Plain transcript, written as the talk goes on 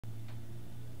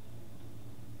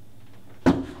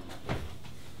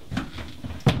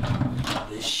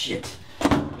this shit.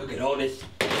 Look at all this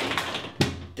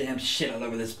damn shit all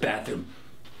over this bathroom.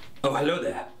 Oh, hello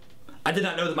there. I did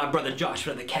not know that my brother Josh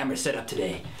would have the camera set up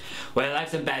today. Well, I have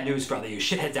some bad news for all of you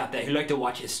shitheads out there who like to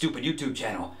watch his stupid YouTube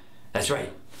channel. That's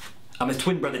right. I'm his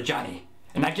twin brother Johnny,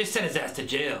 and I just sent his ass to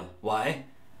jail. Why?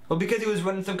 Well, because he was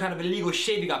running some kind of illegal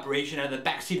shaving operation out of the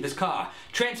backseat of his car.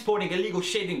 Transporting illegal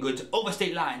shaving goods over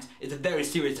state lines is a very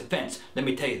serious offense, let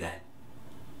me tell you that.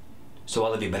 So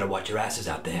all of you better watch your asses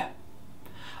out there.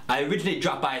 I originally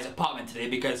dropped by his apartment today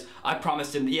because I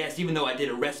promised him that yes, even though I did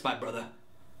arrest my brother,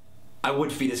 I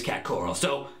would feed his cat Coral.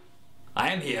 So, I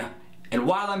am here, and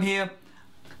while I'm here,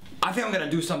 I think I'm gonna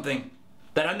do something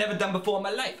that I've never done before in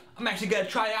my life. I'm actually gonna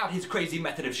try out his crazy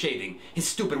method of shaving. His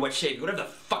stupid wet shaving, whatever the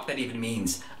fuck that even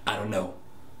means. I don't know.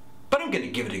 But I'm gonna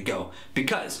give it a go,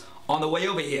 because on the way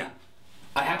over here,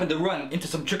 I happened to run into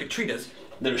some trick-or-treaters,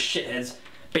 little shitheads,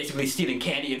 basically stealing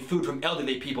candy and food from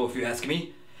elderly people if you ask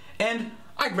me. And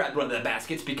I grabbed one of their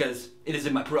baskets because it is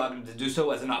in my prerogative to do so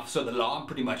as an officer of the law. I'm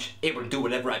pretty much able to do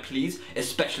whatever I please,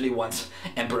 especially once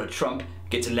Emperor Trump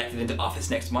gets elected into office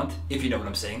next month, if you know what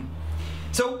I'm saying.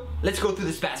 So, let's go through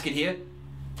this basket here.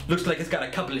 Looks like it's got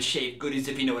a couple of shaved goodies,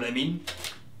 if you know what I mean.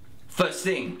 First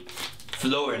thing,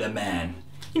 Florida Man.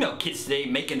 You know, kids today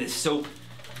making this soap.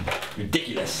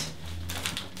 Ridiculous.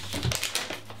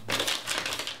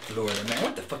 Florida Man,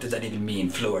 what the fuck does that even mean,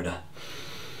 Florida?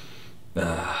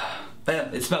 Well,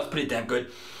 it smells pretty damn good.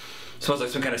 It smells like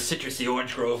some kind of citrusy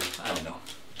orange grove. I don't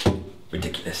know.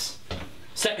 Ridiculous.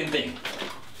 Second thing.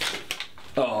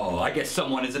 Oh, I guess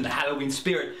someone is in the Halloween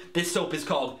spirit. This soap is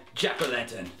called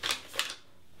Jack-o'-lantern.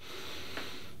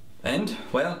 And,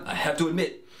 well, I have to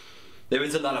admit, there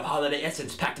is a lot of holiday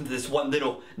essence packed into this one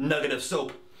little nugget of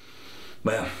soap.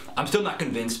 Well, I'm still not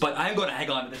convinced, but I'm going to hang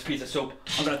on to this piece of soap.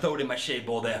 I'm going to throw it in my shave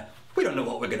bowl there. We don't know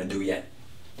what we're going to do yet.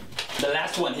 The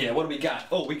last one here, what do we got?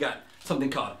 Oh, we got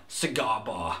something called cigar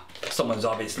bar. Someone's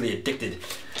obviously addicted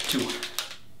to...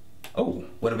 Oh,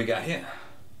 what do we got here?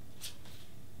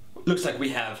 Looks like we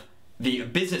have the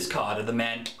business card of the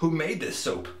man who made this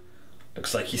soap.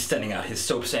 Looks like he's sending out his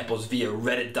soap samples via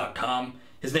reddit.com.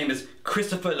 His name is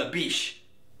Christopher Labiche.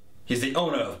 He's the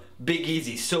owner of Big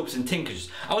Easy Soaps and Tinctures.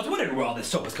 I was wondering where all this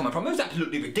soap was coming from. It was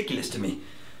absolutely ridiculous to me.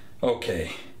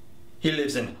 Okay. He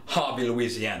lives in Harvey,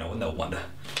 Louisiana. Well, no wonder.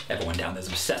 Everyone down there is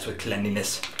obsessed with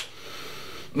cleanliness.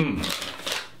 I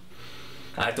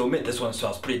have to admit, this one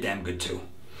smells pretty damn good too.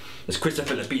 This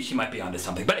Christopher Labiche, he might be onto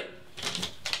something. But hey,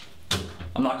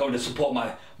 I'm not going to support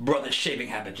my brother's shaving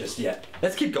habit just yet.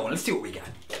 Let's keep going. Let's see what we got.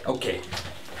 Okay.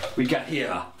 We got here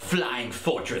a Flying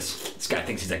Fortress. This guy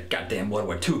thinks he's a goddamn World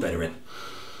War II veteran.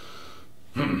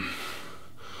 I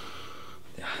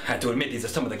have to admit, these are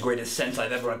some of the greatest scents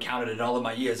I've ever encountered in all of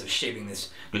my years of shaving this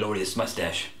glorious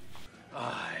mustache.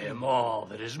 I am all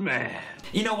that is man.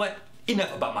 You know what?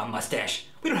 Enough about my mustache.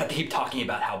 We don't have to keep talking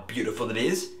about how beautiful it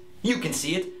is. You can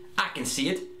see it. I can see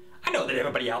it. I know that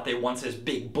everybody out there wants this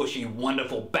big, bushy,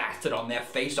 wonderful bastard on their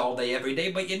face all day, every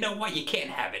day, but you know what? You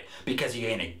can't have it because you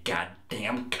ain't a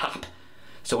goddamn cop.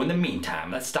 So in the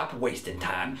meantime, let's stop wasting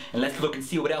time and let's look and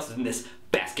see what else is in this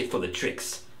basket full of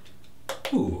tricks.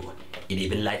 Ooh, it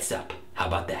even lights up. How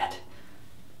about that?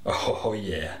 Oh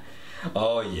yeah.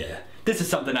 Oh yeah. This is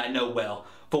something I know well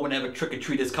for whenever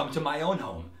trick-or-treaters come to my own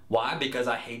home. Why? Because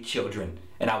I hate children,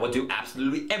 and I will do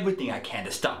absolutely everything I can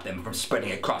to stop them from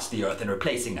spreading across the earth and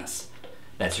replacing us.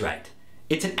 That's right.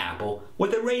 It's an apple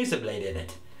with a razor blade in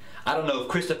it. I don't know if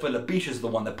Christopher Labiche is the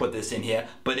one that put this in here,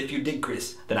 but if you did,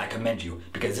 Chris, then I commend you,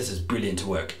 because this is brilliant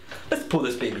work. Let's pull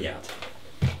this baby out.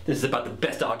 This is about the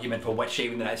best argument for wet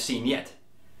shaving that I've seen yet.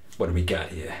 What do we got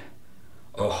here?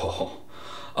 Oh,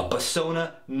 a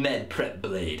Personna Med Prep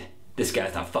blade. This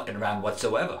guy's not fucking around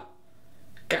whatsoever.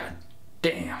 God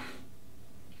damn.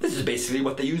 This is basically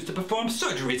what they use to perform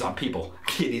surgeries on people.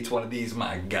 Kid eats one of these,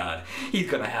 my God. He's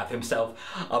gonna have himself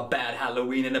a bad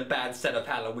Halloween and a bad set of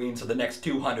Halloweens for the next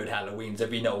 200 Halloweens,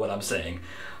 if you know what I'm saying.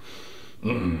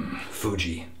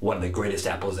 Fuji, one of the greatest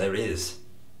apples there is.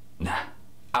 Nah,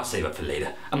 I'll save it for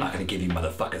later. I'm not gonna give you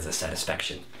motherfuckers a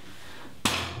satisfaction.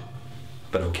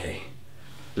 But okay.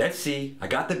 Let's see. I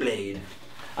got the blade.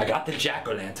 I got the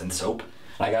jack-o'-lantern soap.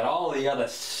 I got all the other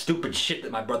stupid shit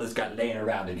that my brother's got laying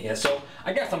around in here, so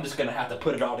I guess I'm just gonna have to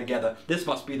put it all together. This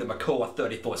must be the Merkur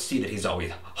 34C that he's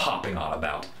always hopping on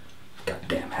about.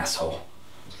 Goddamn asshole.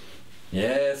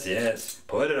 Yes, yes,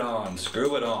 put it on,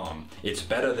 screw it on. It's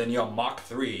better than your Mark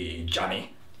III,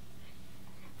 Johnny.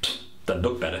 Doesn't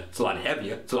look better, it's a lot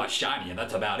heavier, it's a lot shinier,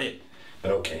 that's about it.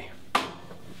 But okay.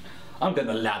 I'm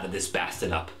gonna lather this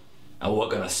bastard up, and we're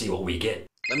gonna see what we get.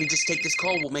 Let me just take this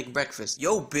call, we'll make breakfast.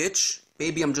 Yo, bitch!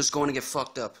 Baby, I'm just going to get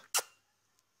fucked up.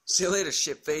 See you later,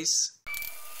 shitface.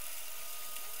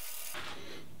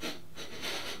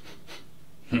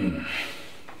 I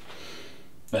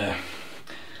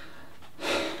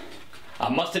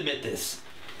must admit this.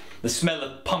 The smell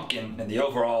of pumpkin and the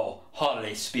overall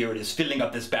holiday spirit is filling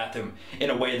up this bathroom in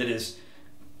a way that is,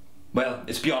 well,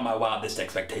 it's beyond my wildest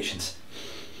expectations.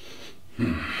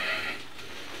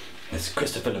 This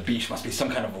Christopher Labiche must be some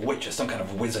kind of a witch or some kind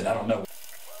of a wizard, I don't know.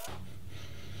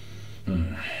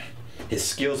 His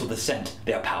skills with the scent,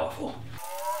 they are powerful.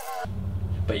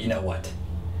 But you know what?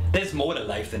 There's more to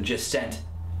life than just scent.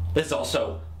 There's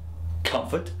also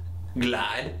comfort,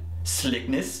 glide,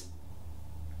 slickness.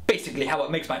 Basically how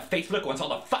it makes my face look once all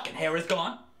the fucking hair is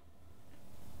gone.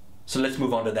 So let's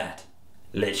move on to that.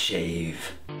 Let's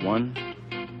shave. 1,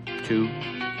 2,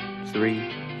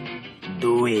 3.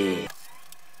 Do it.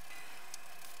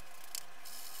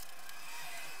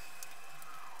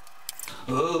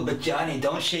 Oh, but Johnny,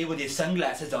 don't shave with your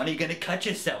sunglasses on. You're gonna cut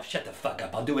yourself. Shut the fuck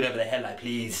up. I'll do whatever the hell I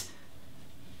please.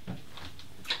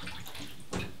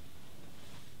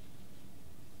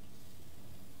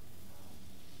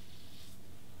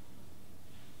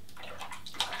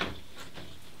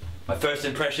 My first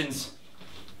impressions,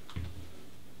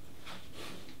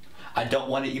 I don't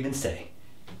want to even say,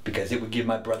 because it would give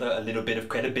my brother a little bit of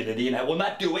credibility, and I will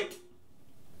not do it.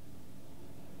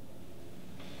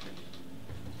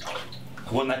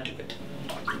 I will not do it.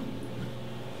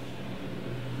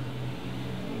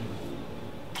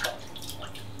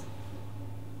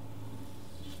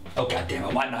 Oh goddamn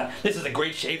it, why not? This is a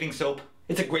great shaving soap.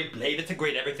 It's a great blade, it's a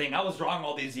great everything. I was wrong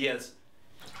all these years.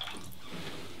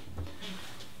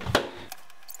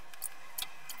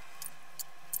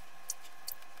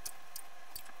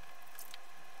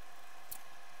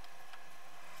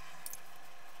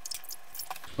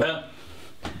 Well,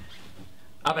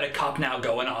 I've been a cop now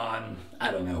going on, I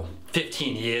don't know,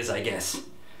 15 years I guess.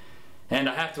 And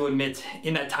I have to admit,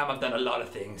 in that time I've done a lot of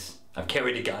things. I've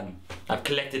carried a gun, I've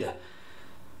collected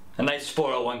a nice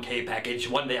 401k package,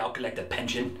 one day I'll collect a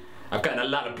pension. I've gotten a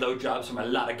lot of blowjobs from a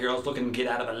lot of girls looking to get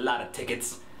out of a lot of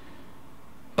tickets.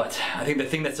 But I think the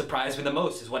thing that surprised me the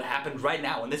most is what happened right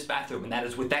now in this bathroom, and that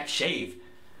is with that shave.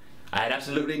 I had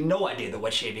absolutely no idea that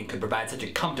wet shaving could provide such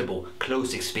a comfortable,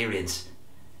 close experience.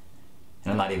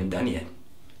 And I'm not even done yet,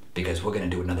 because we're gonna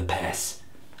do another pass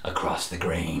across the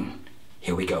grain.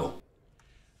 Here we go.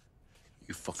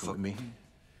 You fucking with me?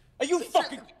 Are you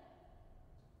fucking...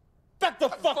 Back the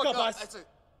fuck up,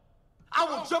 I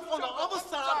will jump on the other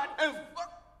side and...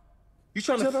 You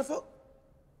trying to... Fuck?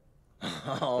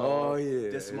 Oh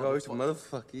yeah, This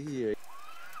motherfucker here.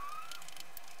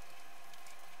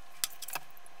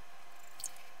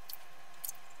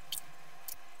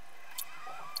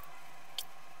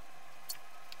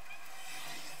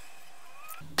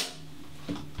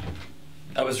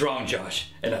 I was wrong, Josh,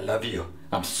 and I love you.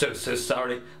 I'm so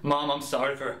sorry. Mom, I'm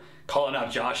sorry for calling out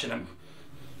Josh in a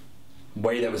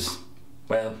way that was,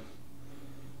 well,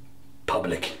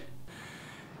 public.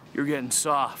 You're getting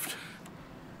soft.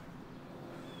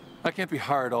 I can't be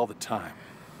hard all the time.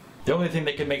 The only thing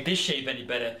that could make this shave any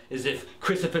better is if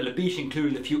Christopher Labiche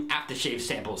included a few aftershave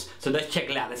samples. So let's check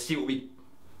it out. Let's see what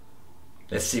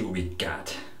we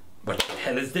got. What the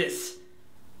hell is this?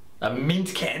 A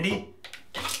mint candy?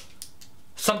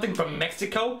 Something from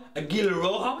Mexico? Aguila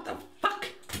Roja? What the fuck?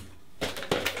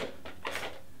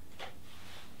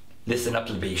 Listen up,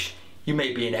 Labiche. You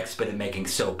may be an expert at making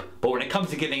soap, but when it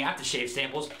comes to giving aftershave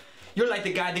samples, you're like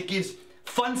the guy that gives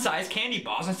fun-size candy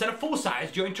bars instead of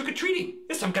full-size during trick-or-treating.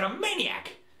 You're some kind of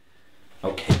maniac.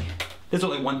 Okay, there's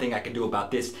only one thing I can do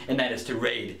about this, and that is to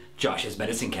raid Josh's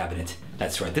medicine cabinet.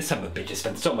 That's right, this son of a bitch has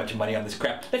spent so much money on this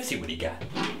crap. Let's see what he got.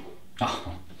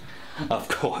 Oh, of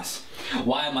course.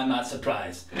 Why am I not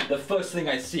surprised? The first thing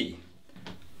I see,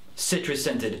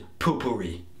 citrus-scented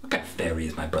poo-pourri. What kind of fairy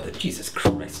is my brother? Jesus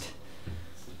Christ.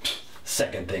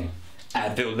 Second thing,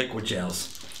 Advil liquid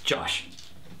gels. Josh,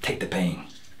 take the pain.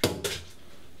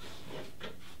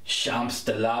 Champs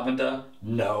de lavender?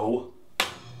 No.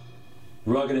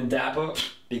 Rugged and dapper?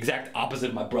 The exact opposite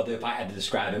of my brother if I had to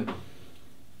describe him.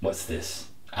 What's this?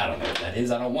 I don't know what that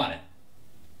is. I don't want it.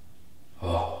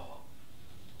 Oh.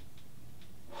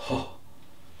 Oh.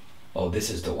 Oh, this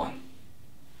is the one.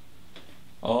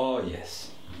 Oh,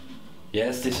 yes.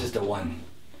 Yes, this is the one.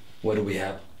 What do we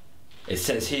have? It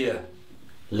says here,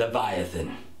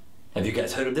 Leviathan. Have you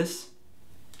guys heard of this?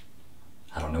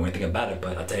 I don't know anything about it,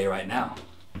 but I'll tell you right now.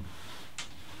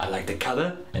 I like the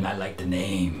color, and I like the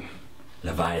name.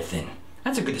 Leviathan.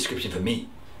 That's a good description for me.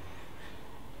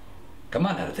 Come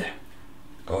on out of there.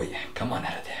 Oh yeah, come on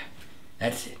out of there.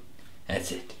 That's it.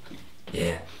 That's it.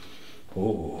 Yeah.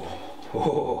 Oh.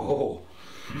 Oh.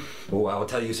 Oh, I will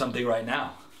tell you something right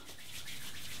now.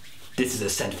 This is a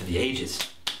scent for the ages.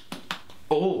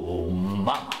 Oh,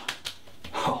 mama.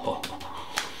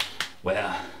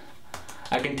 Well,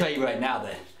 I can tell you right now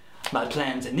that my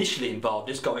plans initially involved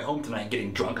just going home tonight and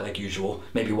getting drunk like usual,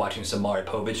 maybe watching some Maury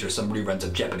Povich or some reruns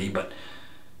of Jeopardy, but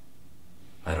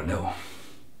I don't know.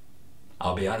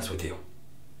 I'll be honest with you.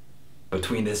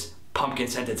 Between this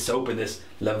pumpkin-scented soap and this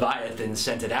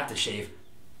Leviathan-scented aftershave,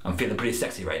 I'm feeling pretty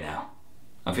sexy right now.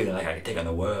 I'm feeling like I could take on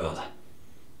the world.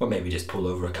 Or maybe just pull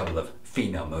over a couple of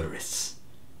female motorists.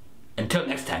 Until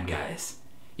next time, guys,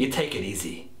 you take it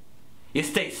easy. You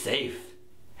stay safe.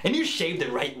 And you shave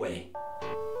the right way.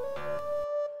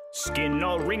 Skin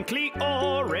all wrinkly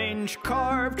orange,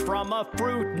 carved from a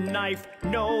fruit knife.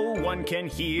 No one can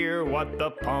hear what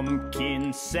the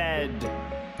pumpkin said.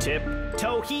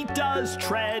 Tiptoe he does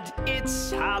tread.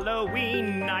 It's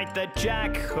Halloween night. The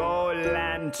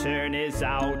jack-o'-lantern is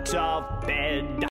out of bed.